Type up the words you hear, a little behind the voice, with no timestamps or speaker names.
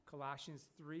Colossians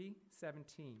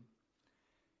 3:17.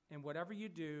 And whatever you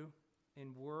do,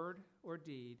 in word or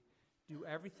deed, do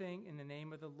everything in the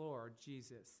name of the Lord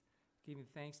Jesus, giving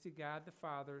thanks to God the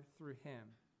Father through him.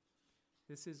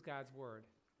 This is God's word.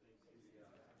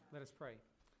 Let us pray.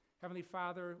 Heavenly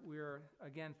Father, we are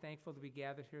again thankful to be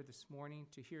gathered here this morning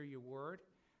to hear your word.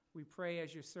 We pray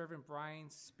as your servant Brian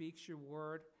speaks your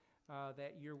word,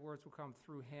 that your words will come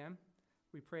through him.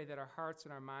 We pray that our hearts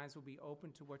and our minds will be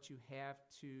open to what you have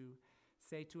to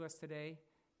say to us today.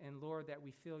 And Lord, that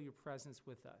we feel your presence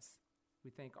with us. We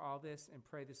thank all this and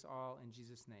pray this all in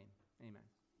Jesus' name.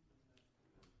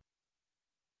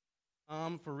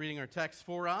 Amen. For reading our text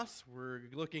for us, we're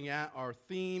looking at our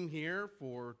theme here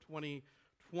for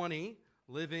 2020,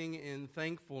 living in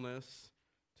thankfulness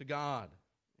to God.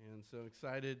 And so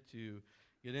excited to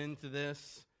get into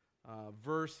this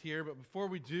verse here. But before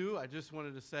we do, I just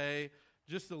wanted to say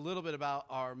just a little bit about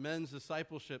our men's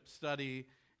discipleship study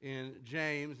in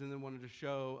James, and then wanted to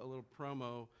show a little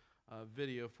promo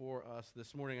video for us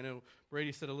this morning. I know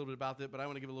Brady said a little bit about it, but I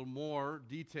want to give a little more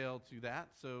detail to that.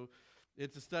 So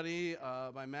it's a study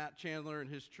by Matt Chandler and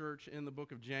his church in the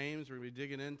book of James. We're going to be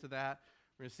digging into that.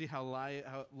 We're going to see how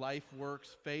life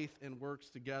works, faith and works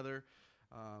together,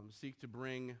 seek to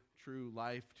bring true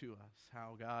life to us,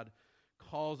 how God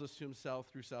calls us to himself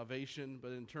through salvation,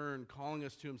 but in turn, calling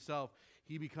us to himself,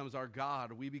 he becomes our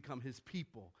God. We become his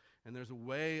people. And there's a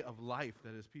way of life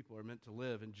that his people are meant to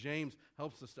live. And James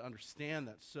helps us to understand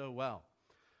that so well.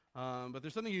 But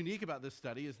there's something unique about this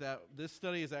study, is that this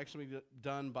study is actually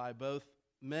done by both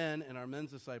men in our men's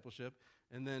discipleship.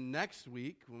 And then next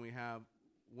week, when we have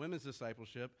women's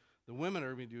discipleship, the women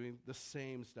are going to be doing the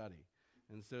same study.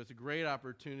 And so it's a great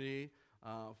opportunity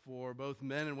for both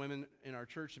men and women in our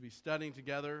church to be studying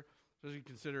together. So as you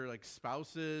consider like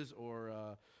spouses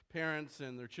or parents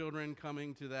and their children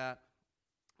coming to that,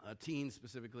 teens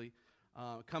specifically,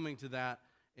 coming to that,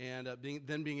 and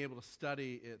being able to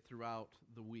study it throughout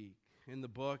the week. In the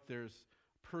book, there's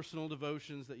personal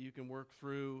devotions that you can work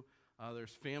through.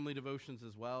 There's family devotions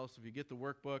as well. So if you get the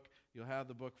workbook, you'll have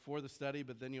the book for the study,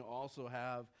 but then you'll also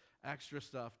have extra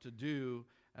stuff to do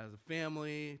as a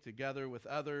family, together with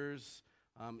others,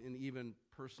 and even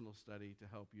personal study to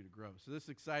help you to grow. So this is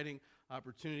an exciting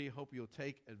opportunity. Hope you'll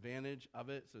take advantage of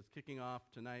it. So it's kicking off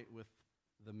tonight with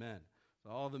the men. So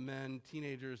all the men,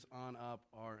 teenagers on up,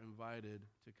 are invited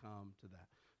to come to that.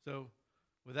 So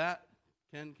with that,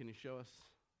 Ken, can you show us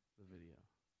the video?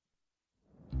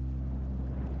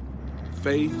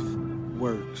 Faith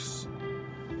works.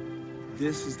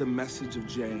 This is the message of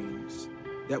James,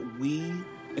 that we,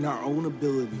 in our own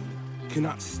ability,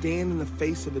 cannot stand in the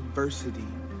face of adversity.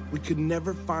 We could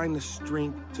never find the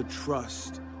strength to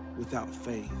trust without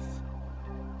faith.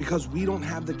 Because we don't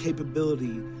have the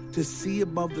capability to see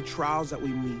above the trials that we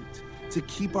meet, to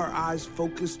keep our eyes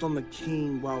focused on the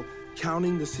King while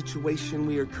counting the situation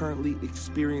we are currently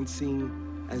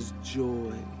experiencing as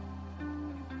joy.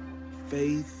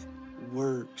 Faith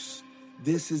works.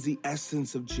 This is the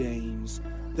essence of James,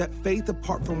 that faith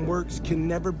apart from works can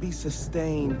never be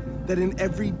sustained, that in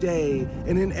every day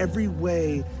and in every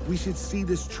way we should see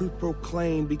this truth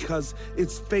proclaimed, because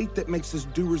it's faith that makes us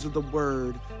doers of the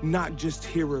word, not just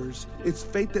hearers. It's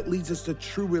faith that leads us to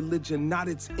true religion, not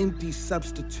its empty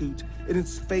substitute. And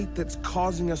it's faith that's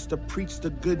causing us to preach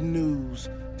the good news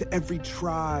to every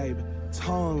tribe,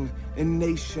 tongue, and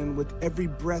nation with every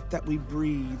breath that we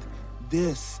breathe.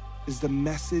 This is the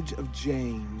message of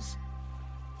James.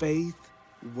 Faith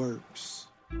works.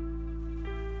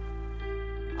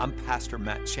 I'm Pastor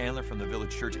Matt Chandler from the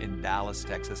Village Church in Dallas,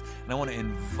 Texas, and I want to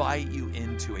invite you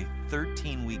into a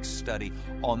 13-week study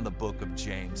on the book of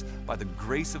James. By the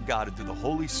grace of God and through the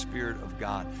Holy Spirit of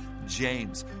God,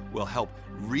 James will help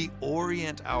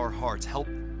reorient our hearts, help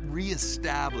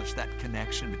reestablish that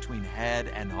connection between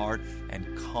head and heart, and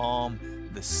calm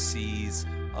the seas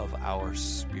of our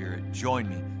spirit. Join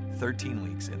me 13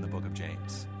 weeks in the book of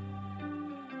James.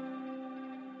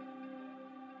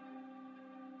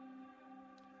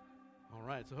 All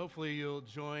right, so hopefully you'll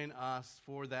join us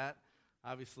for that.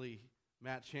 Obviously,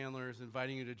 Matt Chandler is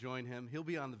inviting you to join him. He'll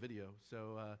be on the video,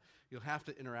 so you'll have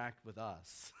to interact with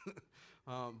us.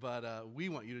 But we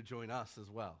want you to join us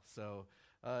as well. So,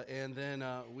 and then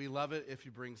we love it if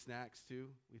you bring snacks too.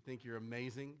 We think you're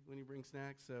amazing when you bring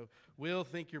snacks. So we'll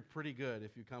think you're pretty good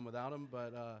if you come without them,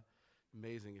 but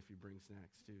amazing if you bring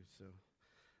snacks too. So,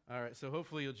 all right, so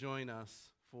hopefully you'll join us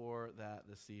for that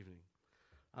this evening.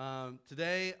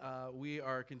 Today we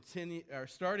are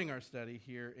starting our study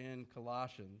here in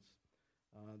Colossians.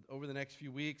 Over the next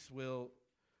few weeks, we'll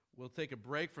take a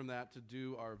break from that to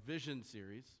do our vision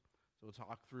series. So we'll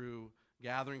talk through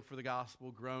gathering for the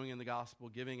gospel, growing in the gospel,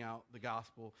 giving out the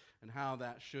gospel, and how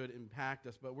that should impact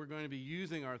us. But we're going to be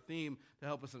using our theme to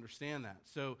help us understand that.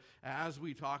 So as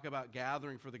we talk about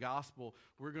gathering for the gospel,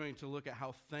 we're going to look at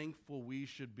how thankful we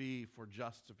should be for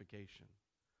justification,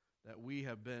 that we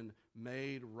have been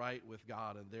made right with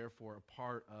God and therefore a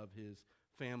part of his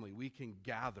family. We can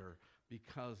gather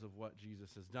because of what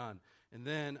Jesus has done. And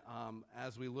then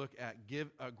as we look at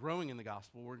growing in the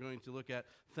gospel, we're going to look at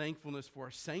thankfulness for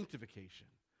our sanctification,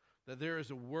 that there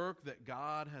is a work that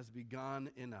God has begun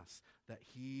in us that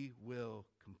he will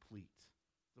complete.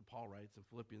 So Paul writes in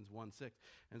Philippians 1:6.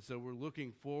 And so we're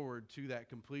looking forward to that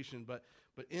completion. But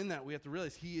in that, we have to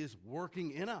realize he is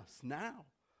working in us now.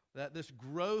 That this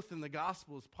growth in the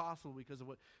gospel is possible because of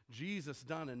what Jesus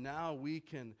done, and now we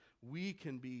can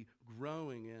be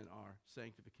growing in our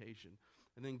sanctification.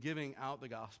 And then giving out the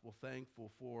gospel,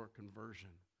 thankful for conversion.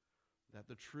 That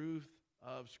the truth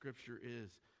of Scripture is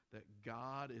that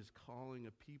God is calling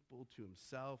a people to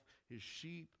himself. His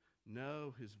sheep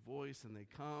know his voice and they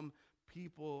come.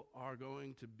 People are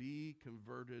going to be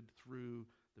converted through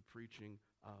the preaching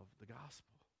of the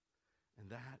gospel. And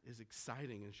that is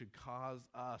exciting and should cause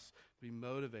us to be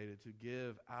motivated to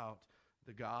give out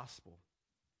the gospel.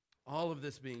 All of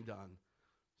this being done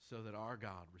so that our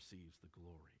God receives the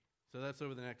glory. So that's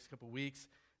over the next couple weeks.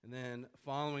 And then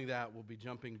following that, we'll be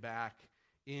jumping back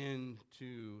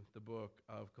into the book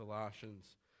of Colossians.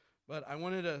 But I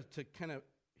wanted to kind of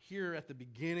here at the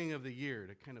beginning of the year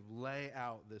to kind of lay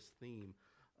out this theme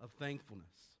of thankfulness.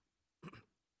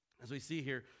 As we see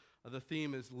here, the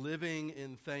theme is living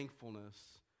in thankfulness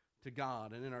to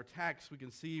God. And in our text, we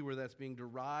can see where that's being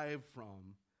derived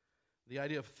from. The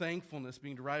idea of thankfulness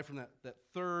being derived from that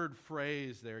third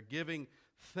phrase there, giving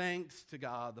thanks to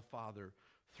God the Father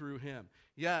through him.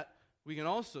 Yet, we can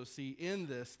also see in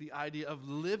this the idea of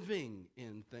living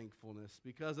in thankfulness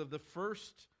because of the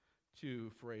first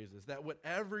two phrases, that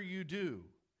whatever you do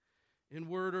in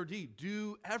word or deed,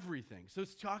 do everything. So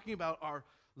it's talking about our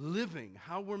living,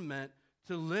 how we're meant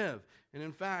to live. And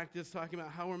in fact, it's talking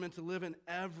about how we're meant to live in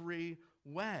every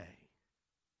way.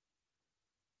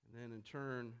 And then in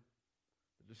turn,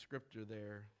 the descriptor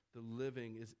there, the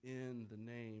living is in the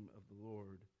name of the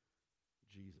Lord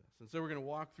Jesus. And so we're going to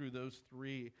walk through those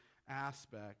three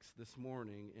aspects this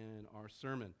morning in our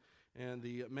sermon. And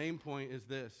the main point is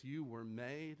this: you were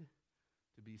made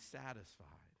to be satisfied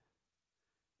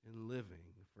in living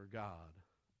for God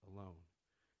alone.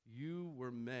 You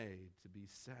were made to be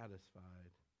satisfied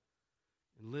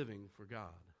in living for God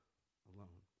alone.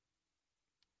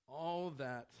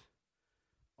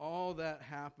 All that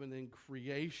happened in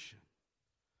creation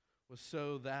was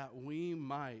so that we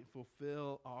might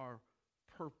fulfill our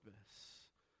purpose,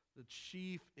 the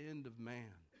chief end of man,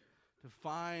 to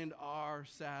find our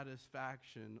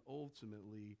satisfaction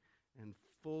ultimately and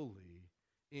fully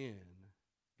in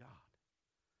God.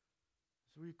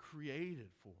 So we're created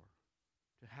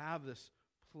to have this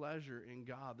pleasure in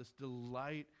God, this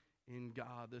delight in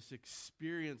God, this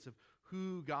experience of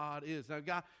who God is. Now,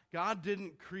 God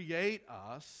didn't create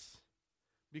us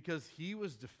because he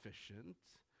was deficient,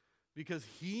 because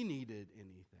he needed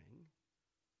anything.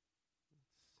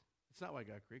 It's not why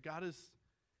God created. God is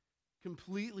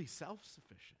completely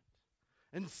self-sufficient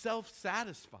and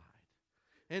self-satisfied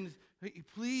and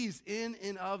pleased in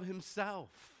and of himself.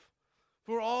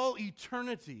 For all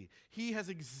eternity, he has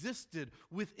existed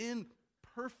within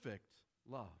perfect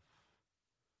love.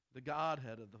 The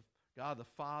Godhead of the God the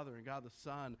Father and God the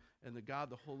Son and the God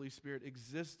the Holy Spirit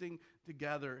existing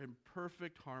together in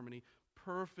perfect harmony,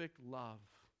 perfect love,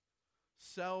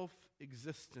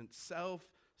 self-existent,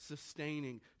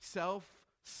 self-sustaining,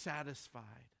 self-satisfied.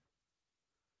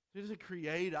 He doesn't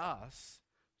create us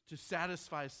to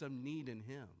satisfy some need in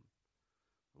him.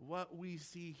 What we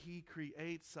see, he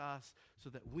creates us so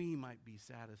that we might be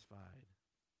satisfied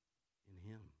in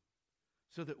him,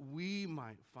 so that we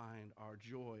might find our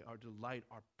joy, our delight,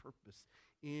 our purpose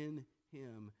in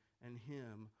him and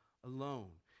him alone.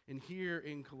 And here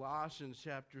in Colossians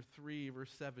chapter 3,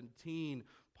 verse 17,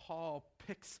 Paul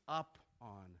picks up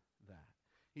on that.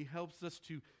 He helps us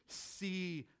to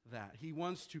see that. He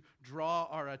wants to draw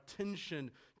our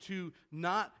attention to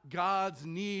not God's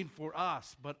need for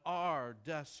us, but our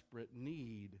desperate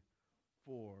need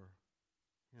for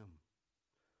him.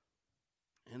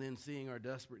 And in seeing our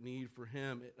desperate need for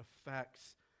him, it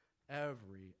affects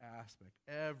every aspect,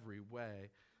 every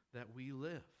way that we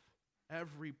live.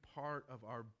 Every part of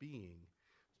our being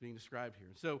is being described here.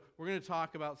 So we're going to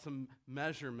talk about some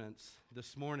measurements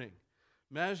this morning.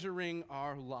 Measuring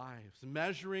our lives,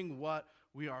 measuring what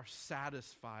we are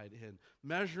satisfied in,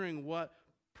 measuring what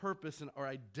purpose and our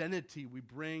identity we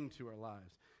bring to our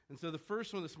lives. And so the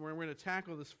first one this morning, we're going to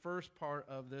tackle this first part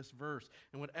of this verse.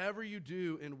 And whatever you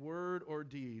do in word or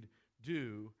deed,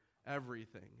 do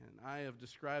everything. And I have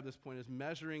described this point as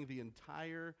measuring the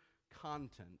entire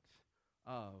content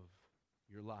of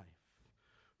your life.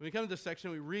 When we come to this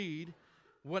section, we read,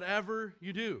 whatever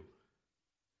you do.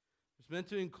 It's meant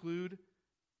to include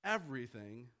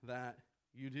everything that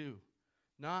you do.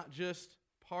 Not just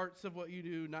parts of what you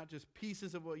do, not just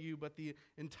pieces of what you do, but the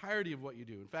entirety of what you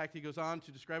do. In fact, he goes on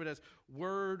to describe it as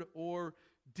word or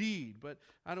deed. But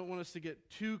I don't want us to get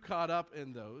too caught up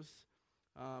in those.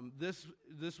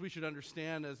 This we should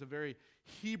understand as a very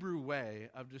Hebrew way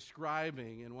of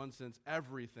describing, in one sense,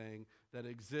 everything that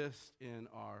exists in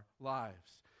our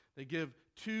lives. They give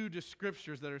two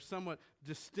descriptors that are somewhat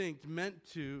distinct, meant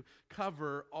to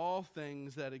cover all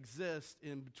things that exist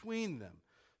in between them.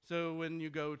 So when you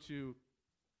go to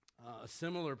a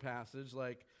similar passage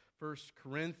like 1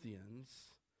 Corinthians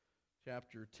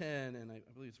chapter 10, and I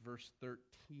believe it's verse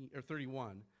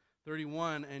 31,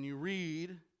 and you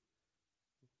read,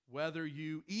 whether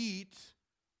you eat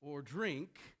or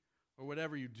drink or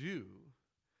whatever you do,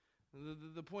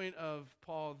 the point of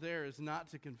Paul there is not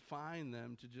to confine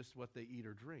them to just what they eat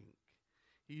or drink.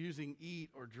 He's using eat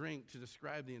or drink to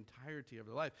describe the entirety of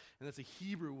their life. And that's a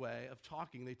Hebrew way of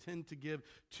talking. They tend to give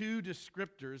two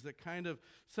descriptors that kind of,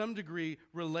 some degree,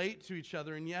 relate to each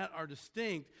other and yet are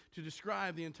distinct to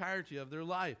describe the entirety of their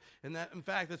life. And that, in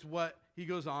fact, that's what he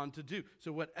goes on to do.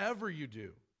 So whatever you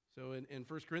do. So in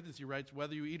 1 Corinthians, he writes,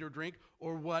 whether you eat or drink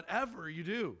or whatever you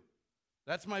do.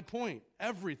 That's my point.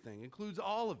 Everything includes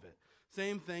all of it.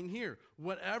 Same thing here.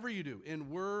 Whatever you do, in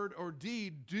word or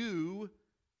deed, do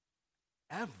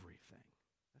everything.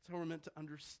 That's how we're meant to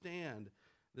understand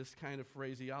this kind of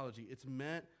phraseology. It's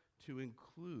meant to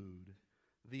include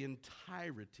the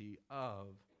entirety of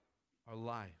our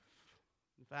life.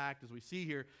 In fact, as we see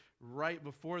here right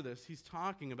before this, he's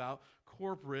talking about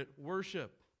corporate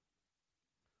worship.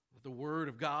 Let the word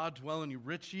of God dwell in you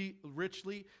richly,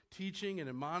 teaching and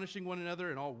admonishing one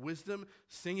another in all wisdom,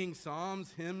 singing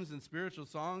psalms, hymns, and spiritual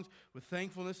songs with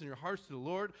thankfulness in your hearts to the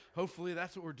Lord. Hopefully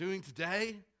that's what we're doing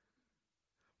today.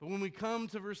 But when we come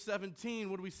to verse 17,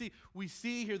 what do we see? We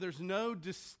see here there's no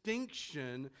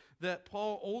distinction that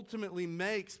Paul ultimately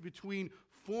makes between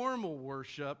formal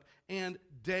worship and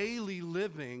daily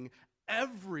living.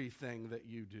 Everything that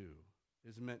you do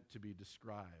is meant to be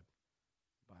described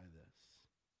by this.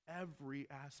 Every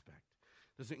aspect.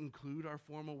 Does it include our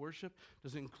formal worship?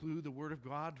 Does it include the Word of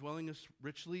God dwelling us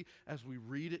richly as we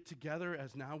read it together,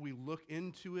 as now we look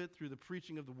into it through the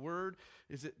preaching of the Word?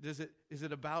 Is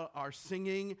it about our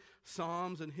singing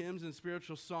psalms and hymns and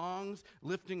spiritual songs,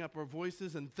 lifting up our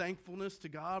voices in thankfulness to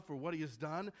God for what He has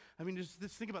done? I mean, just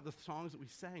think about the songs that we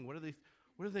sang. What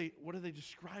are they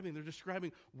describing? They're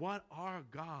describing what our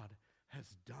God has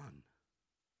done.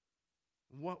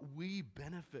 What we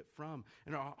benefit from.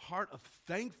 And our heart of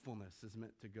thankfulness is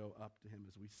meant to go up to Him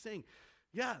as we sing.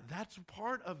 Yeah, that's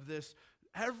part of this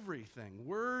everything.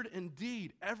 Word and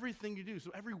deed, everything you do.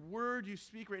 So every word you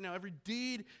speak right now, every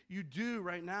deed you do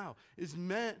right now is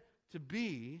meant to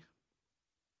be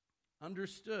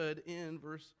understood in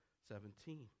verse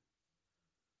 17.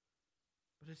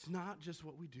 But it's not just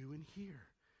what we do in here.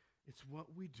 It's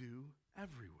what we do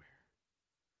everywhere.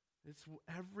 It's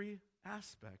every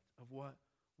aspect of what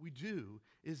we do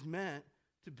is meant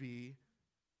to be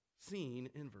seen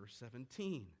in verse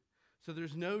 17. So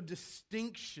there's no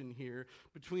distinction here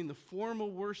between the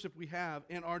formal worship we have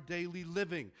and our daily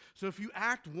living. So if you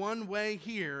act one way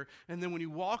here, and then when you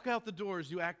walk out the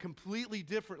doors, you act completely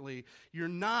differently, you're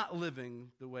not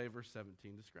living the way verse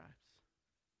 17 describes.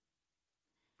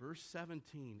 Verse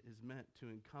 17 is meant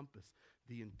to encompass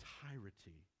the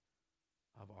entirety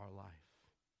of our life.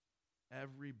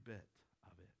 Every bit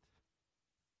of it.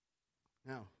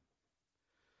 Now,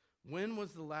 when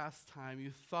was the last time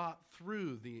you thought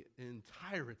through the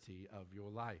entirety of your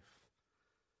life?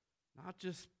 Not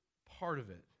just part of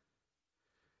it.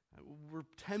 We're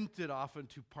tempted often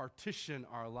to partition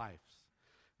our life.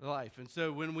 And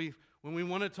so when we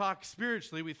want to talk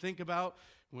spiritually, we think about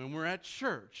when we're at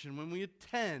church and when we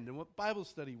attend and what Bible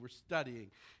study we're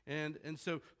studying. And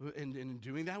so in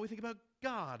doing that, we think about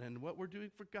God and what we're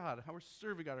doing for God, how we're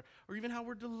serving God, or even how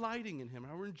we're delighting in Him,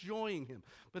 how we're enjoying Him.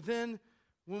 But then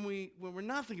when we're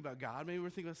not thinking about God, maybe we're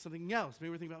thinking about something else.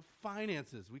 Maybe we're thinking about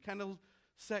finances. We kind of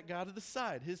set God to the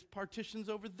side. His partition's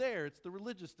over there. It's the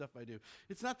religious stuff I do.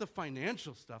 It's not the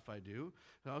financial stuff I do.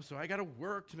 So I got to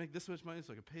work to make this much money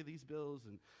so I can pay these bills.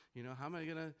 And, how am I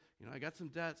going to, I got some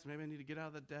debts. Maybe I need to get out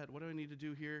of that debt. What do I need to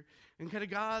do here? And kind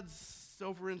of God's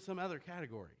over in some other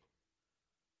category.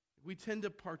 we tend to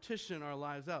partition our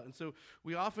lives out. And so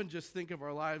we often just think of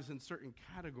our lives in certain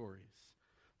categories.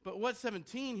 But what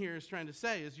 17 here is trying to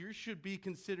say is you should be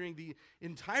considering the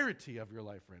entirety of your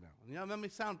life right now. And, that may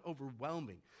sound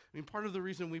overwhelming. I mean, part of the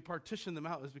reason we partition them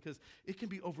out is because it can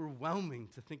be overwhelming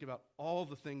to think about all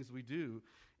the things we do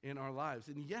in our lives.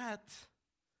 And yet,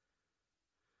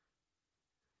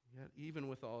 even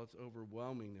with all its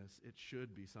overwhelmingness, it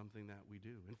should be something that we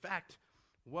do. In fact,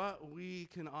 what we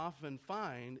can often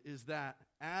find is that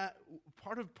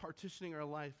part of partitioning our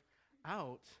life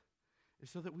out is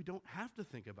so that we don't have to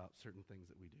think about certain things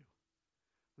that we do.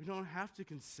 We don't have to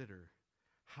consider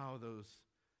how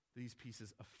these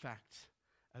pieces affect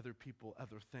other people,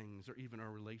 other things, or even our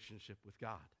relationship with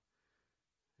God.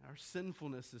 Our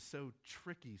sinfulness is so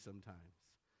tricky sometimes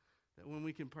that when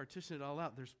we can partition it all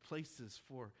out, there's places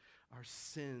for our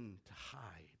sin to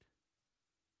hide.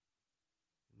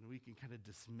 And we can kind of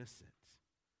dismiss it.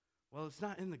 Well, it's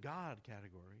not in the God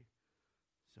category,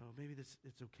 so maybe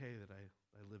it's okay that I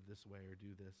live this way or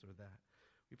do this or that.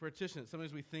 We partition it.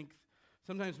 Sometimes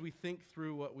we think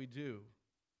through what we do,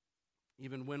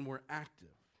 even when we're active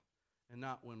and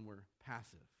not when we're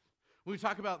passive. When we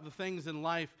talk about the things in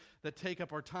life that take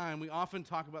up our time, we often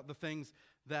talk about the things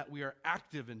that we are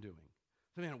active in doing.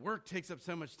 So, man, work takes up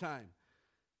so much time.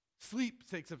 Sleep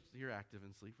takes up, you're active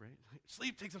in sleep, right?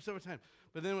 Sleep takes up so much time.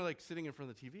 But then we're like sitting in front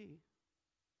of the TV.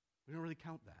 We don't really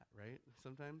count that, right?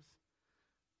 Sometimes.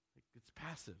 It's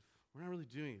passive. We're not really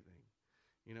doing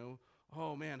anything.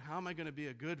 Oh man, how am I going to be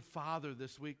a good father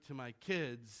this week to my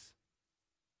kids?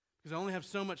 Because I only have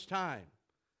so much time.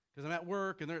 Because I'm at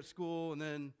work and they're at school, and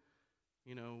then,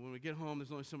 when we get home,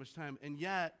 there's only so much time. And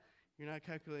yet, you're not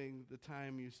calculating the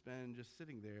time you spend just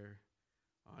sitting there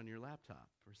on your laptop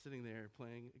or sitting there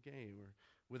playing a game or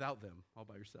without them, all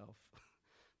by yourself.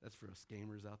 That's for us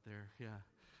gamers out there, yeah.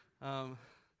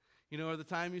 Or the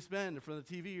time you spend in front of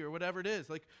the TV or whatever it is.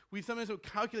 Like, we sometimes don't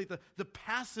calculate the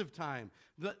passive time,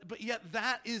 but yet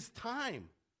that is time.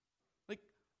 Like,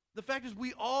 the fact is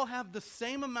we all have the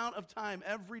same amount of time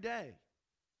every day.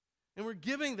 And we're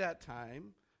giving that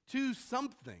time to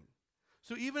something.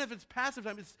 So even if it's passive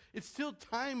time, it's still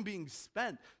time being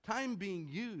spent, time being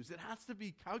used. It has to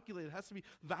be calculated, it has to be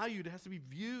valued, it has to be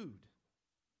viewed.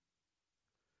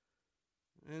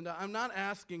 And I'm not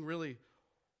asking really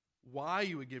why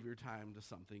you would give your time to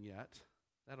something yet.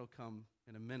 That'll come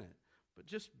in a minute. But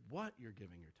just what you're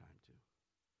giving your time to.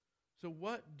 So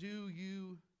what do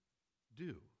you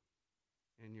do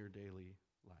in your daily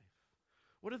life?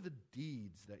 What are the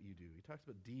deeds that you do? He talks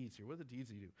about deeds here. What are the deeds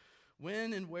that you do?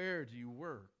 When and where do you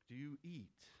work? Do you eat?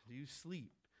 Do you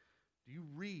sleep? Do you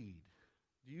read?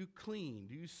 Do you clean?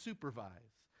 Do you supervise?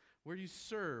 Where do you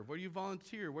serve? Where do you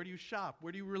volunteer? Where do you shop?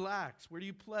 Where do you relax? Where do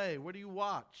you play? Where do you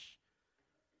watch?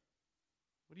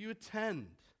 What do you attend?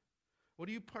 What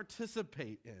do you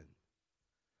participate in?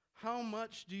 How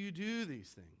much do you do these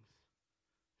things?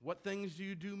 What things do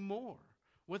you do more?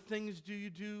 What things do you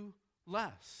do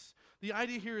less? The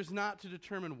idea here is not to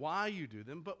determine why you do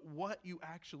them, but what you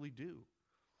actually do.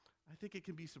 I think it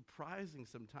can be surprising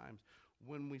sometimes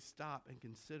when we stop and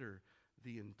consider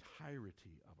the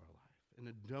entirety of our life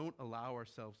and don't allow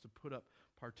ourselves to put up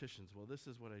partitions. Well, this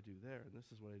is what I do there, and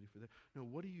this is what I do for there. No,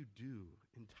 what do you do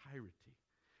entirety?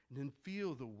 And then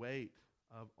feel the weight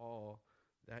of all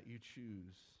that you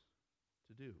choose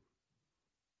to do.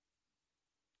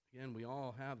 Again, we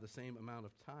all have the same amount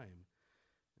of time.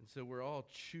 And so we're all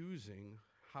choosing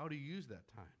how to use that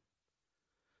time.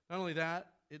 Not only that,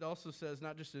 it also says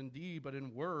not just in deed, but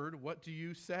in word, what do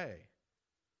you say?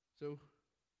 So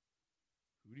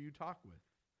who do you talk with?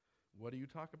 What do you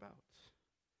talk about?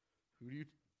 Who do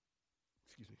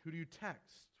you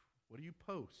text? What do you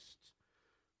post?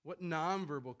 What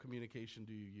nonverbal communication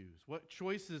do you use? What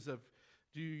choices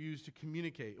do you use to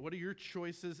communicate? What do your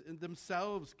choices in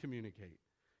themselves communicate?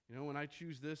 When I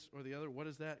choose this or the other, what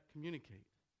does that communicate?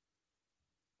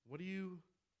 What do you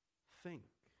think?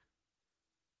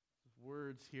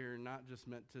 Words here not just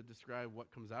meant to describe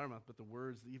what comes out of our mouth, but the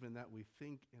words even that we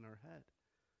think in our head.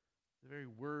 The very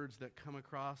words that come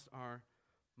across our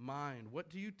mind. What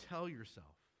do you tell yourself?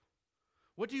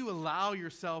 What do you allow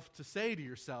yourself to say to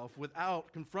yourself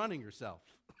without confronting yourself?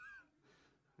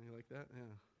 You like that? Yeah.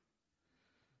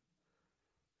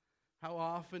 How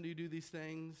often do you do these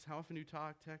things? How often do you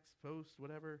talk, text, post,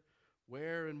 whatever?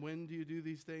 Where and when do you do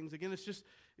these things? Again, it's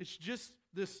just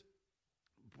this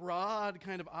broad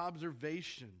kind of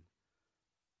observation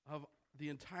of the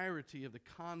entirety of the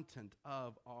content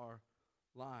of our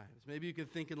lives. Maybe you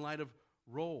could think in light of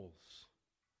roles.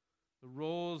 The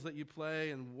roles that you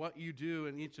play and what you do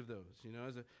in each of those.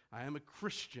 I am a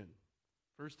Christian,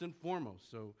 first and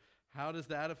foremost. So How does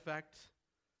that affect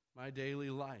my daily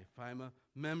life? I'm a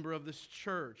member of this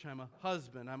church. I'm a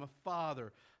husband. I'm a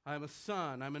father. I'm a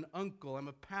son. I'm an uncle. I'm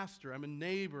a pastor. I'm a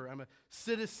neighbor. I'm a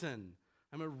citizen.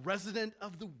 I'm a resident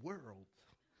of the world,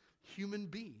 human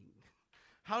being.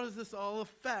 How does this all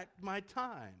affect my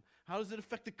time? How does it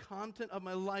affect the content of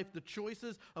my life, the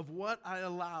choices of what I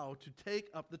allow to take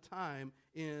up the time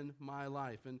in my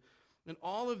life? And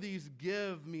all of these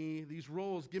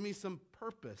roles give me some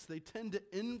purpose. They tend to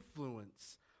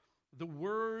influence the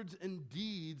words and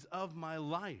deeds of my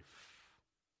life.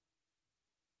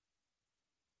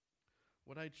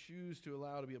 What I choose to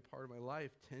allow to be a part of my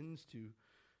life tends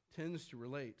to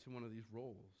relate to one of these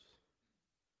roles.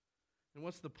 And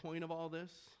what's the point of all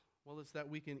this? Well, it's that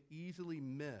we can easily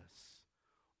miss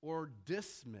or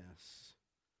dismiss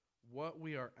what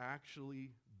we are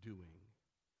actually doing,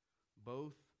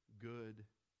 both good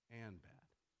and bad.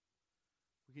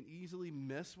 We can easily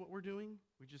miss what we're doing.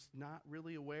 We're just not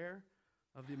really aware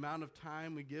of the amount of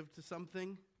time we give to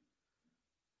something.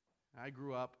 I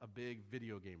grew up a big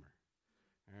video gamer,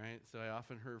 all right? So I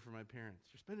often heard from my parents,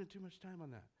 "You're spending too much time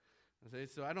on that." I say,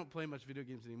 so I don't play much video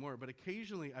games anymore, but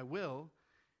occasionally I will.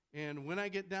 And when I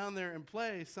get down there and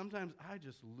play, sometimes I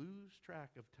just lose track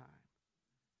of time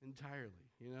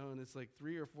entirely, and it's like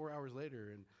 3 or 4 hours later,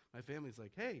 and my family's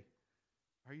like, "Hey,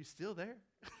 are you still there?"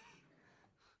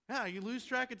 Yeah, you lose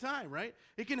track of time, right?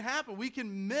 It can happen. We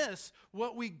can miss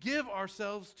what we give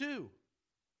ourselves to.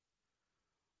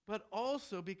 But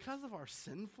also, because of our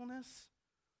sinfulness,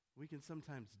 we can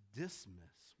sometimes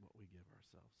dismiss what we give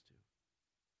ourselves to.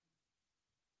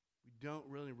 We don't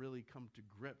really come to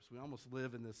grips. We almost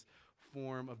live in this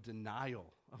form of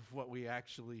denial of what we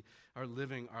actually are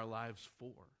living our lives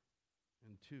for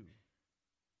and to.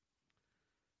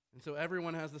 And so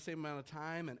everyone has the same amount of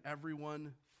time, and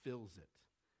everyone fills it.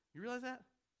 You realize that?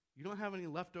 You don't have any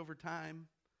leftover time.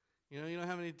 You don't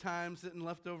have any time sitting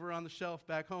leftover on the shelf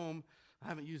back home. I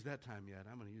haven't used that time yet.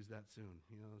 I'm going to use that soon.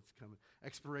 It's coming.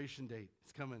 Expiration date.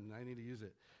 It's coming. I need to use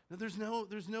it. No,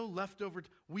 there's no leftover.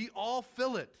 We all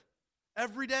fill it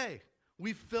every day.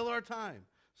 We fill our time.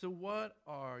 So what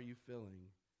are you filling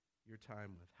your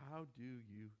time with? How do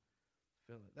you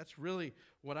fill it? That's really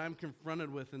what I'm confronted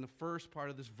with in the first part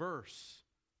of this verse.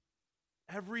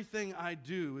 Everything I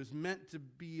do is meant to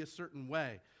be a certain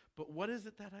way. But what is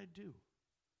it that I do?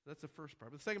 That's the first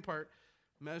part. But the second part,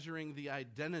 measuring the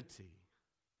identity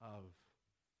of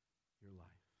your life.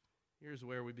 Here's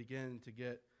where we begin to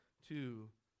get to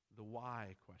the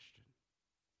why question.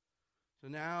 So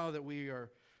now that we're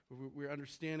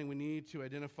understanding we need to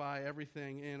identify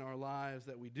everything in our lives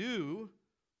that we do,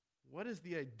 what is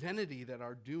the identity that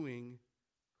our doing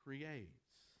creates?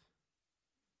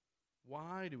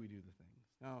 Why do we do the things?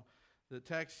 Now, the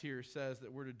text here says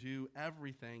that we're to do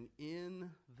everything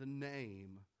in the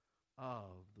name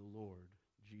of the Lord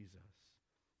Jesus.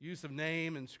 Use of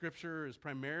name in Scripture is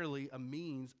primarily a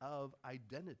means of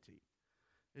identity.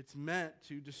 It's meant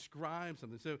to describe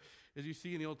something. So as you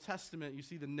see in the Old Testament, you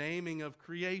see the naming of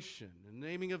creation, and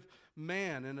naming of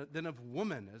man, and then of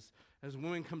woman, as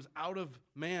woman comes out of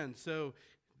man. So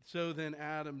then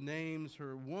Adam names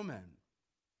her woman.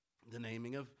 The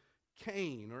naming of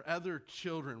Cain or other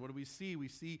children. What do we see? We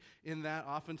see in that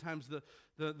oftentimes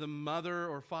the mother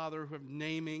or father who have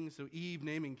naming. So Eve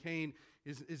naming Cain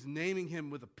is naming him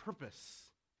with a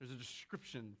purpose. There's a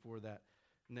description for that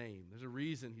name. There's a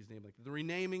reason he's named like that. The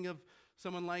renaming of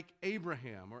someone like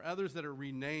Abraham or others that are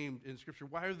renamed in Scripture.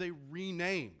 Why are they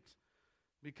renamed?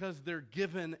 Because they're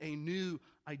given a new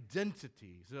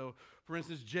identity. So, for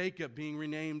instance, Jacob being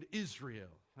renamed Israel.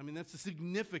 I mean, that's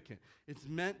significant. It's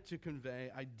meant to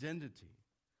convey identity.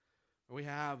 We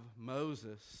have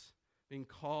Moses being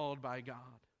called by God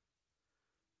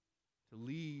to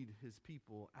lead his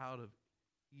people out of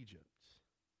Egypt.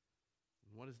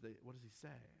 And what does he say?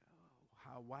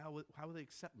 How will they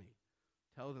accept me?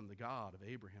 Tell them the God of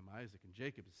Abraham, Isaac, and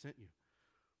Jacob has sent you.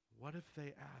 What if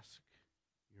they ask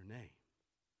your name?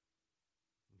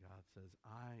 And God says,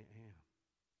 I am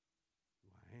who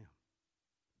I am.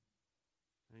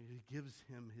 And he gives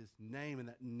him his name, and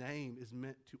that name is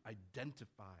meant to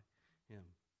identify him.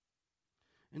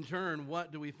 In turn,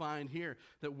 what do we find here?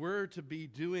 That we're to be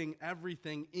doing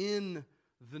everything in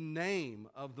the name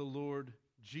of the Lord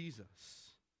Jesus.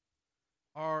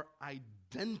 Our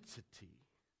identity,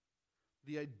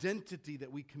 the identity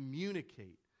that we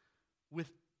communicate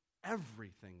with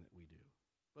everything that we do,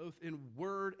 both in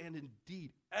word and in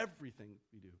deed, everything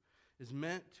we do is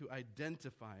meant to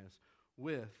identify us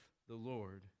with the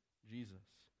Lord Jesus.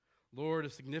 Lord, a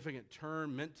significant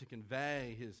term meant to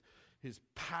convey his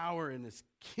power and his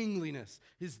kingliness,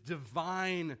 his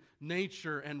divine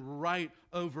nature and right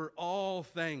over all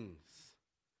things.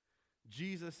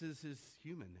 Jesus is his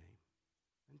human name,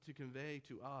 and to convey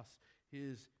to us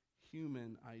his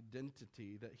human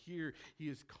identity, that here he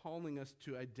is calling us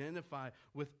to identify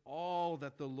with all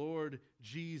that the Lord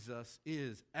Jesus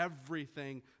is,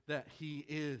 everything that he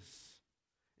is,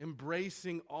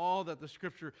 embracing all that the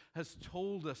Scripture has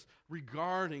told us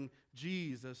regarding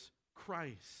Jesus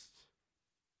Christ.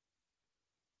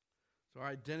 So our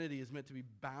identity is meant to be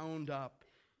bound up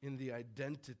in the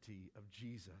identity of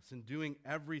Jesus and doing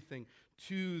everything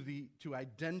to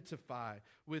identify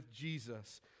with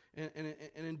Jesus. And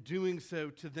in doing so,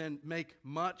 to then make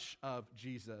much of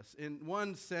Jesus. In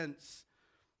one sense,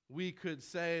 we could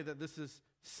say that this is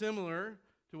similar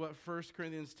to what 1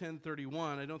 Corinthians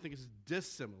 10:31. I don't think it's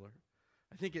dissimilar.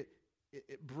 I think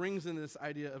it brings in this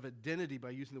idea of identity by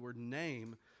using the word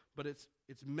name, but it's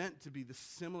meant to be the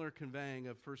similar conveying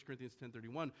of 1 Corinthians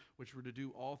 10:31, which were to do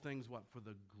all things, what? For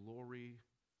the glory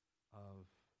of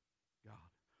God.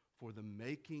 For the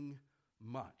making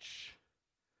much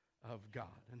of God.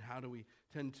 And how do we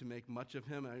tend to make much of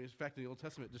him? In fact, in the Old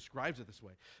Testament, it describes it this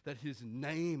way, that his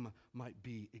name might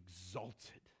be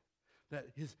exalted, that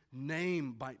his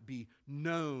name might be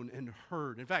known and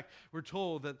heard. In fact, we're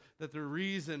told that the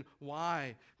reason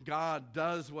why God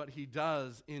does what he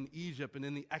does in Egypt and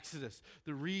in the Exodus,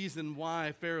 the reason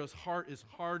why Pharaoh's heart is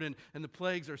hardened and the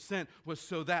plagues are sent, was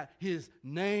so that his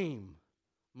name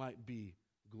might be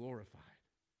glorified,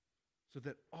 so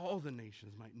that all the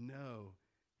nations might know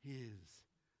his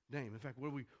name. In fact, what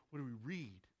do we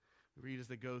read? We read as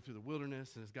they go through the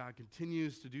wilderness, and as God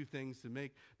continues to do things to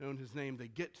make known his name, they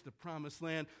get to the promised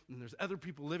land, and there's other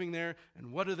people living there,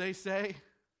 and what do they say?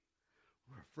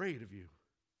 We're afraid of you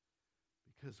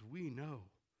because we know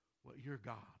what your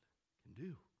God can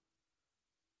do.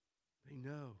 They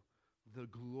know the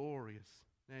glorious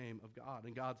name of God,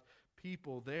 and God's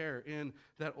people there in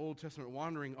that Old Testament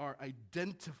wandering are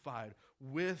identified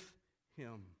with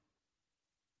him.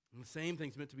 And the same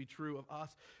thing's meant to be true of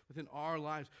us within our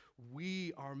lives.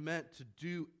 We are meant to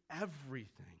do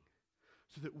everything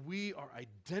so that we are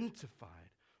identified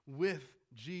with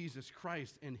Jesus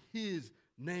Christ, and his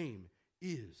name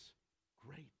is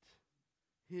great.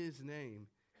 His name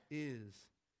is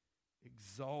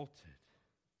exalted.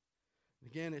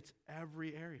 Again, it's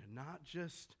every area, not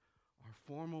just our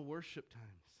formal worship times,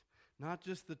 not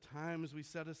just the times we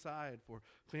set aside for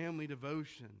family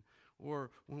devotion,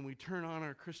 or when we turn on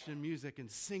our Christian music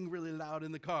and sing really loud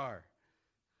in the car.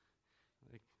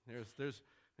 Like there's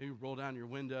maybe roll down your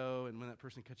window, and when that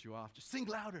person cuts you off, just sing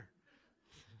louder.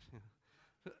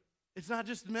 It's not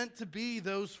just meant to be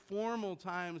those formal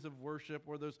times of worship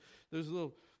or those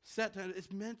little set times.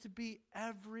 It's meant to be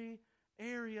every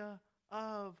area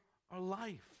of our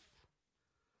life.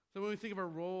 So when we think of our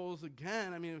roles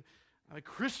again, I mean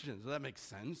Christians, well, that makes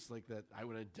sense, like that I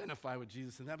would identify with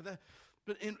Jesus in that,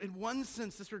 but in one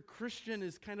sense, this word Christian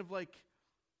is kind of like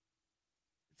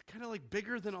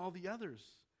bigger than all the others,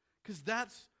 because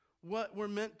that's what we're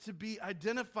meant to be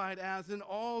identified as in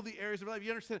all the areas of our life.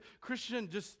 You understand, Christian,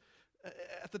 just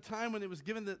at the time when it was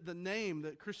given the name,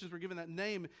 that Christians were given that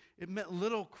name, it meant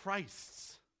little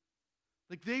Christs.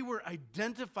 Like they were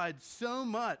identified so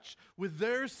much with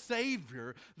their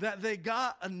Savior that they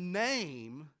got a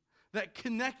name that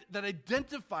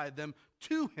identified them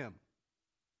to him.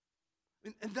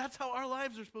 And that's how our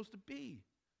lives are supposed to be.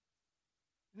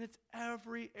 And it's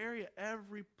every area,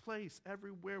 every place,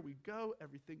 everywhere we go,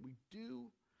 everything we do.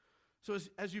 So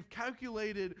as you've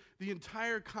calculated the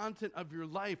entire content of your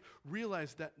life,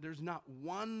 realize that there's not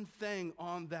one thing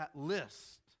on that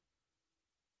list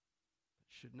that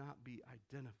should not be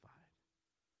identified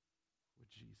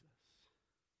with Jesus.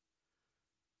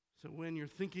 So when you're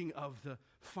thinking of the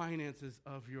finances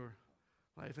of your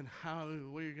life and how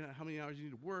many hours you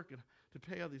need to work and to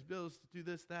pay all these bills, to do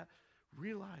this, that,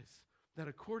 realize that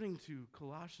according to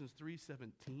Colossians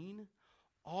 3:17,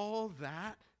 all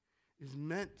that is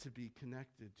meant to be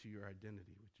connected to your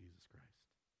identity with Jesus Christ.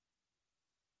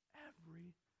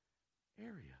 Every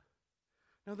area.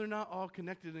 Now, they're not all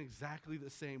connected in exactly the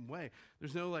same way.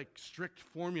 There's no strict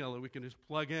formula we can just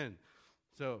plug in.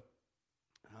 So,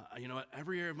 you know what?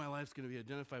 Every area of my life is going to be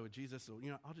identified with Jesus, so,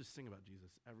 I'll just sing about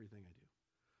Jesus, everything I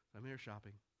do. I'm here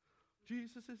shopping.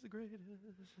 Jesus is the greatest.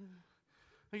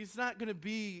 It's not going to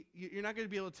be, you're not going to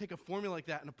be able to take a formula like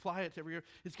that and apply it to every area.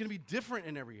 It's going to be different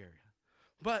in every area.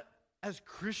 But as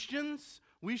Christians,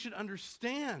 we should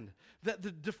understand that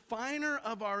the definer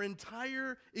of our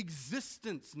entire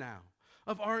existence now,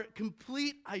 of our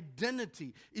complete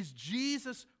identity, is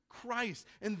Jesus Christ.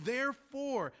 And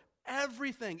therefore,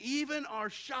 everything, even our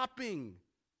shopping,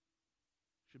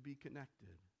 should be connected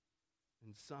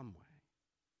in some way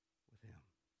with him.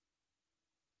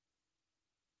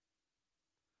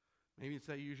 Maybe it's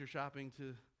that you use your shopping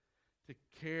to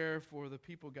care for the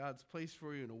people God's placed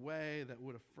for you in a way that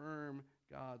would affirm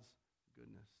God's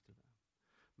goodness to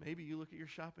them. Maybe you look at your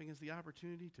shopping as the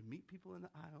opportunity to meet people in the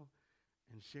aisle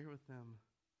and share with them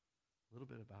a little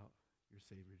bit about your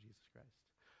Savior, Jesus Christ.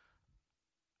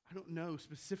 I don't know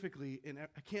specifically, and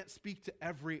I can't speak to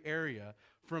every area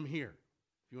from here.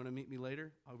 If you want to meet me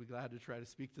later, I'll be glad to try to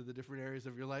speak to the different areas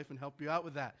of your life and help you out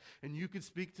with that. And you could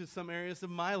speak to some areas of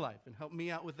my life and help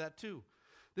me out with that too.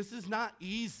 This is not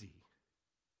easy,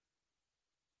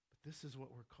 but this is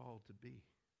what we're called to be.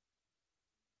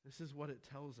 This is what it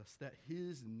tells us, that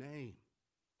his name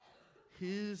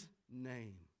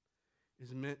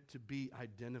is meant to be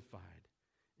identified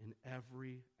in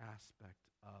every aspect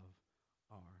of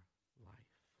our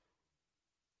life.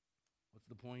 What's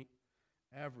the point?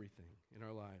 Everything in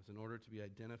our lives in order to be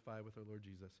identified with our Lord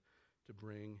Jesus, to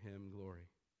bring him glory.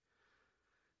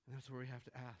 And that's where we have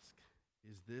to ask,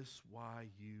 is this why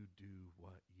you do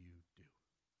what you do?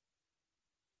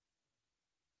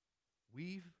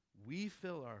 We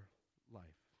fill our life.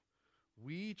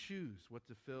 We choose what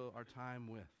to fill our time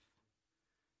with.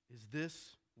 Is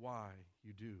this why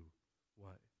you do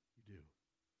what you do?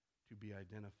 To be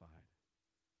identified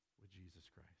with Jesus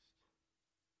Christ.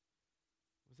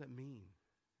 What does that mean?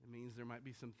 It means there might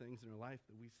be some things in our life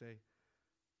that we say,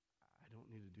 I don't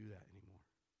need to do that anymore.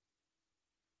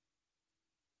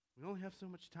 We only have so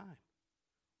much time.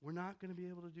 We're not going to be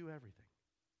able to do everything.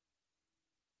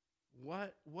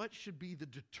 What should be the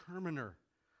determiner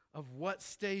of what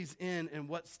stays in and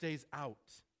what stays out?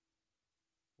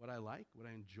 What I like, what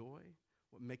I enjoy,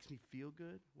 what makes me feel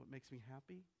good, what makes me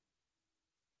happy?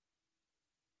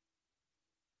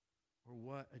 Or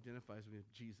what identifies me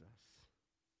with Jesus?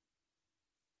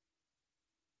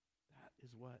 That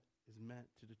is what is meant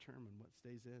to determine what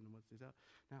stays in and what stays out.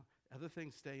 Now, other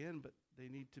things stay in, but they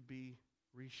need to be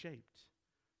reshaped,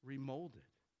 remolded.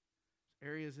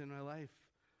 There's areas in my life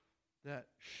that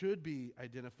should be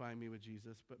identifying me with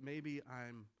Jesus, but maybe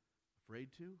I'm afraid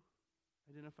to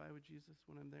identify with Jesus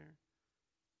when I'm there.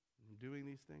 When I'm doing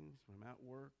these things, when I'm at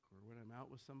work or when I'm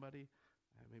out with somebody,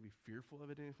 I may be fearful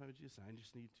of identifying with Jesus. I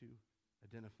just need to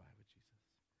identify with Jesus.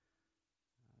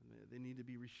 They need to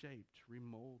be reshaped,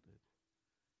 remolded.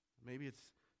 Maybe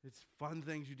it's fun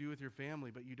things you do with your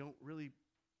family, but you don't really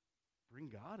bring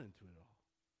God into it all.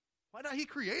 Why not? He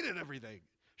created everything.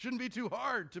 Shouldn't be too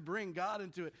hard to bring God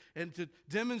into it and to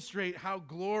demonstrate how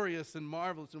glorious and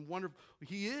marvelous and wonderful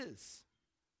he is.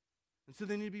 And so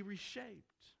they need to be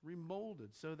reshaped,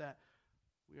 remolded, so that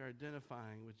we are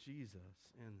identifying with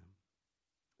Jesus in them.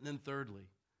 And then thirdly,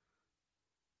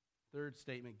 third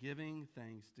statement, giving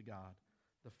thanks to God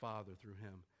the Father through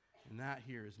him. And that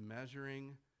here is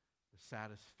measuring the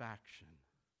satisfaction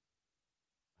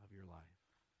of your life.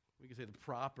 We can say the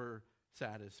proper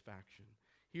satisfaction.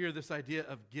 Here, this idea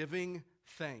of giving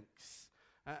thanks.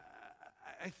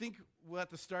 I think we'll have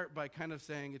to start by kind of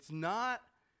saying it's not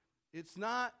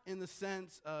in the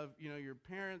sense of, your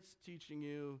parents teaching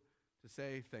you to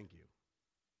say thank you.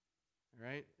 All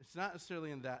right? It's not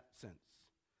necessarily in that sense.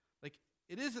 Like,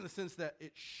 it is in the sense that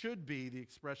it should be the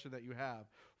expression that you have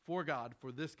for God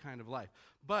for this kind of life.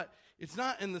 But it's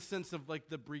not in the sense of like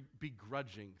the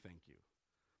begrudging thank you.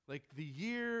 Like the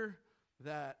year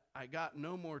that I got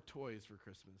no more toys for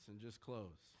Christmas and just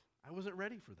clothes, I wasn't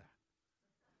ready for that.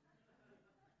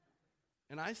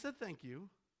 And I said thank you,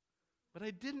 but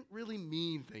I didn't really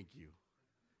mean thank you,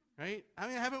 right? I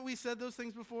mean, haven't we said those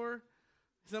things before?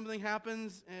 Something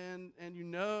happens and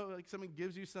like someone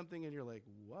gives you something and you're like,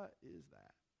 what is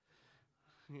that?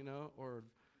 Or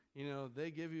they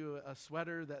give you a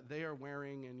sweater that they are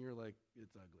wearing and you're like,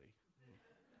 it's ugly.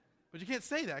 But you can't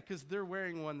say that because they're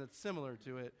wearing one that's similar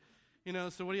to it.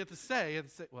 So what do you have to say? You have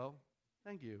to say, well,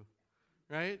 thank you,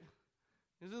 right?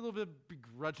 There's a little bit of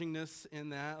begrudgingness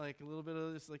in that, like a little bit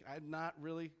of this, like I'm not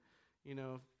really,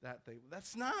 that thing.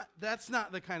 That's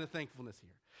not the kind of thankfulness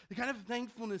here. The kind of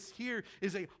thankfulness here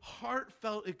is a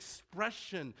heartfelt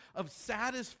expression of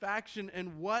satisfaction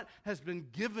in what has been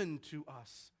given to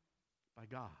us by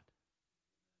God.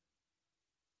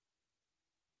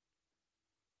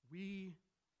 We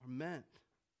are meant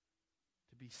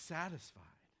to be satisfied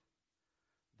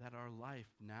that our life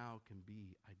now can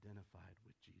be identified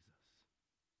with Jesus.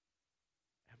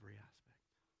 Every aspect.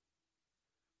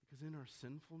 Because in our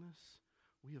sinfulness,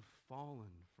 we have fallen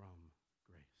from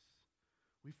grace.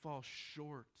 We fall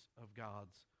short of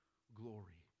God's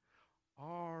glory.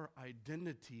 Our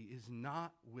identity is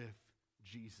not with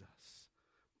Jesus,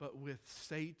 but with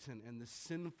Satan and the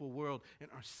sinful world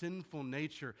and our sinful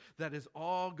nature that is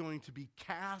all going to be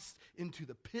cast into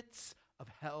the pits of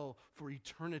hell for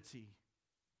eternity.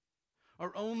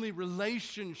 Our only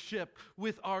relationship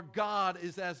with our God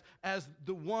is as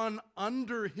the one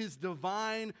under his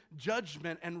divine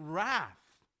judgment and wrath.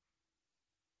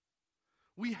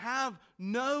 We have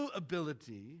no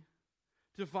ability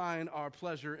to find our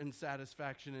pleasure and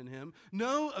satisfaction in him,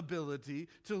 no ability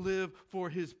to live for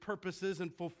his purposes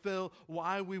and fulfill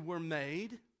why we were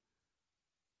made.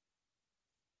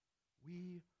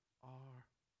 We are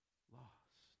lost.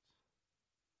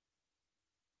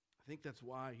 I think that's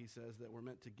why he says that we're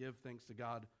meant to give thanks to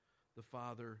God the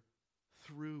Father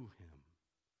through him,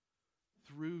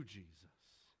 through Jesus.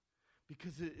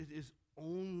 Because it is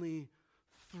only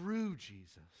through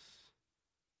Jesus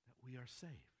that we are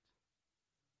saved,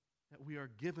 that we are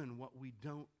given what we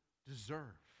don't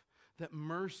deserve, that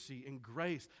mercy and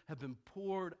grace have been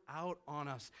poured out on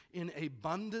us in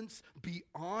abundance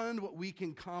beyond what we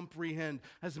can comprehend.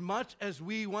 As much as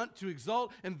we want to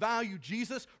exalt and value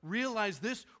Jesus, realize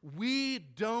this: we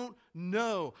don't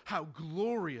know how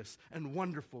glorious and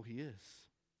wonderful he is.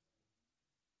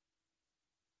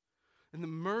 And the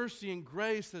mercy and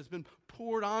grace that has been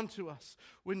poured onto us,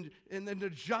 and the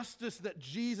justice that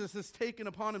Jesus has taken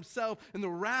upon himself, and the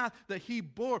wrath that he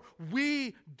bore,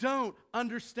 we don't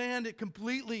understand it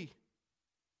completely.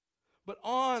 But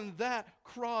on that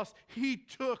cross, he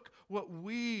took what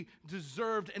we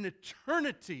deserved, an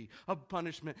eternity of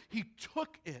punishment. He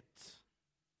took it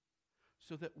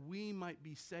so that we might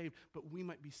be saved, but we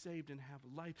might be saved and have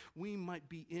life. We might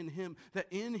be in him, that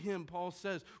in him, Paul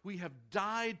says, we have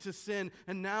died to sin,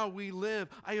 and now we live.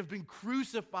 I have been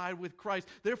crucified with Christ.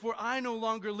 Therefore, I no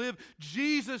longer live.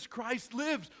 Jesus Christ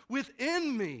lives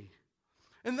within me.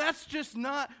 And that's just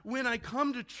not when I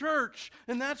come to church,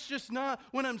 and that's just not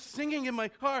when I'm singing in my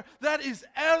car. That is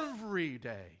every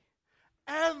day,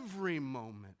 every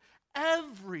moment,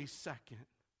 every second.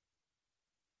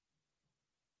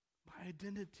 My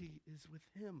identity is with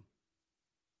him.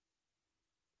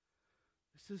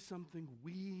 This is something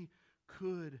we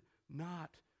could not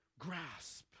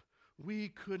grasp. We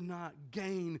could not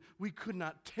gain. We could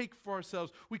not take for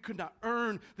ourselves. We could not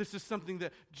earn. This is something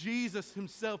that Jesus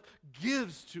himself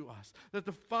gives to us, that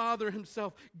the Father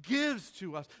himself gives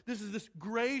to us. This is this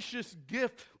gracious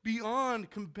gift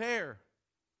beyond compare,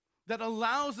 that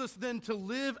allows us then to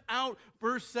live out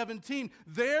verse 17.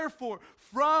 Therefore,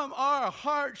 from our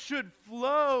heart should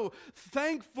flow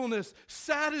thankfulness,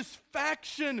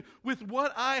 satisfaction with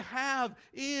what I have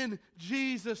in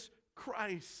Jesus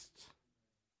Christ.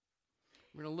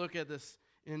 We're going to look at this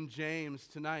in James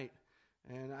tonight.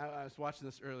 And I was watching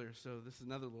this earlier, so this is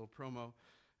another little promo.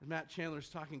 And Matt Chandler's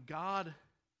talking, God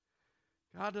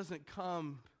doesn't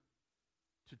come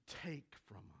to take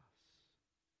from us.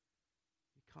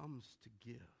 Comes to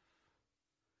give.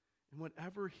 And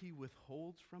whatever he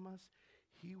withholds from us,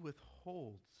 he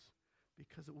withholds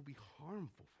because it will be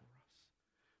harmful for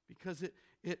us. Because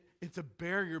it's a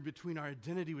barrier between our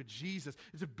identity with Jesus.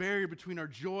 It's a barrier between our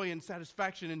joy and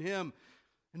satisfaction in him.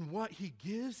 And what he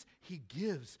gives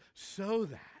so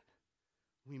that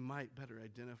we might better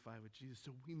identify with Jesus,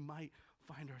 so we might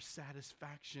find our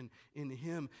satisfaction in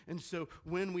him. And so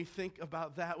when we think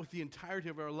about that with the entirety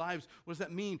of our lives, what does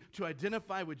that mean? To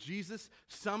identify with Jesus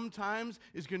sometimes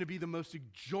is going to be the most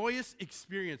joyous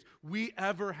experience we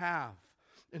ever have.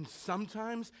 And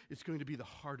sometimes it's going to be the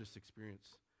hardest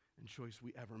experience and choice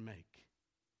we ever make.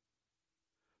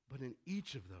 But in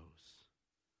each of those,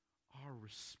 our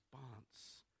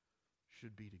response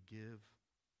should be to give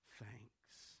thanks.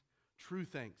 True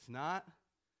thanks, not,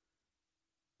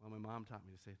 well, my mom taught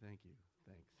me to say thank you.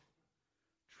 Thanks.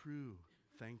 True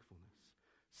thankfulness,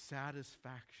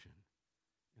 satisfaction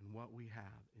in what we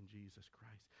have in Jesus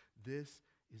Christ. This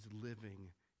is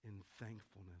living in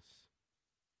thankfulness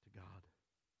to God,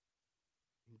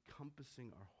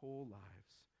 encompassing our whole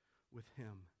lives with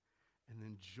him, and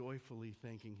then joyfully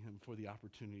thanking him for the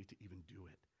opportunity to even do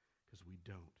it, because we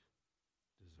don't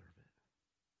deserve it.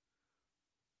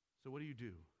 So what do you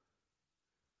do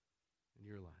in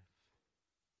your life?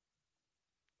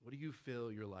 What do you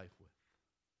fill your life with?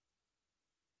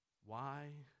 Why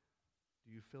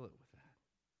do you fill it with that?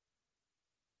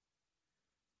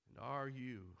 And are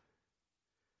you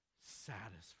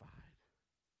satisfied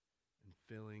in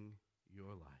filling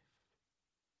your life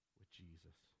with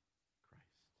Jesus Christ?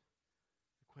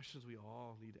 The questions we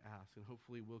all need to ask, and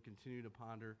hopefully we'll continue to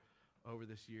ponder over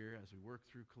this year as we work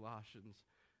through Colossians,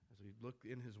 as we look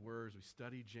in his words, we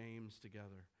study James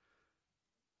together.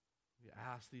 We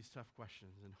ask these tough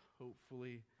questions, and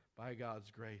hopefully, by God's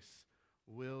grace,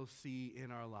 we'll see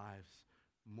in our lives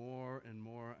more and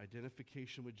more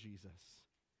identification with Jesus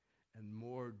and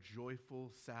more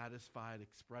joyful, satisfied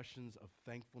expressions of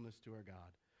thankfulness to our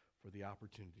God for the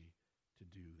opportunity to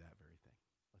do that very thing.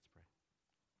 Let's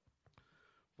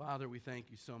pray. Father, we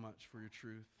thank you so much for your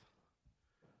truth.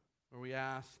 Lord, we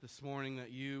ask this morning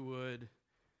that you would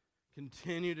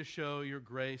continue to show your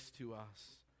grace to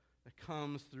us that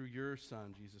comes through your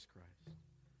Son, Jesus Christ.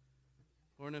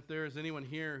 Lord, and if there is anyone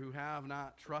here who have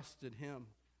not trusted him,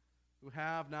 who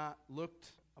have not looked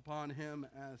upon him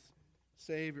as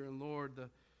Savior and Lord, the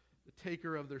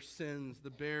taker of their sins,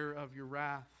 the bearer of your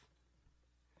wrath,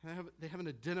 they haven't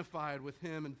identified with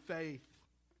him in faith,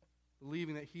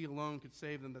 believing that he alone could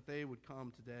save them, that they would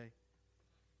come today.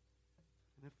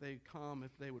 And if they come,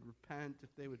 if they would repent,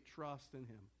 if they would trust in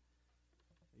him,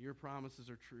 that your promises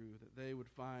are true, that they would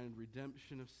find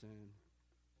redemption of sin,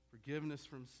 forgiveness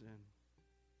from sin,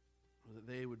 or that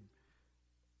they would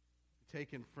be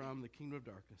taken from the kingdom of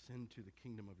darkness into the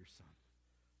kingdom of your Son.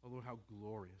 Oh, Lord, how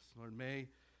glorious. Lord, may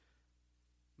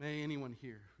anyone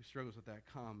here who struggles with that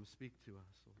come speak to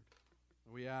us, Lord.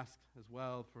 Lord, we ask as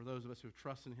well for those of us who have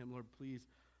trusted in him, Lord, please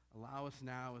allow us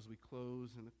now as we close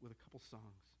with a couple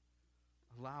songs.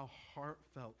 Allow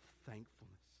heartfelt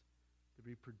thankfulness to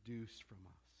be produced from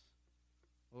us.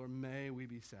 Lord, may we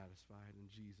be satisfied in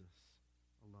Jesus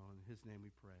alone. In his name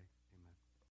we pray.